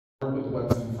with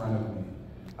what's in front of me.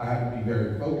 I have to be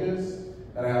very focused,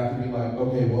 and I have to be like,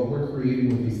 okay, what we're creating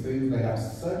with these things, they have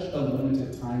such a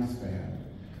limited time span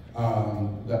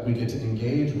that we get to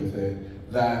engage with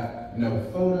it, that no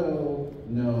photo,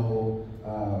 no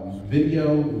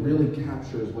video really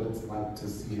captures what it's like to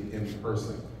see it in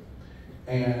person.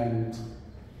 And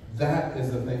that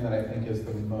is the thing that I think is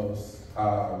the most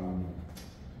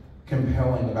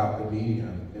compelling about the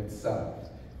medium itself,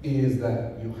 is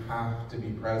that you have to be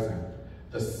present.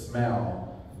 The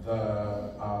smell,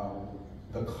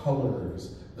 the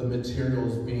colors, the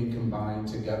materials being combined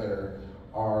together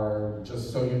are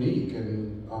just so unique.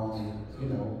 And you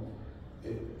know,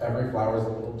 every flower is a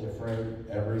little different,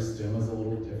 every stem is a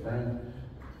little different,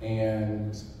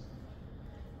 and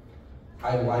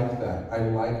I like that. I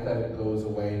like that it goes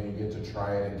away and you get to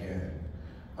try it again.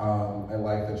 I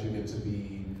like that you get to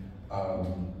be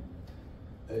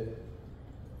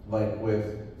like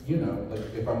with, you know,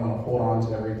 like if I'm gonna hold on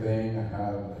to everything, I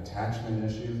have attachment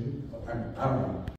issues. I don't know.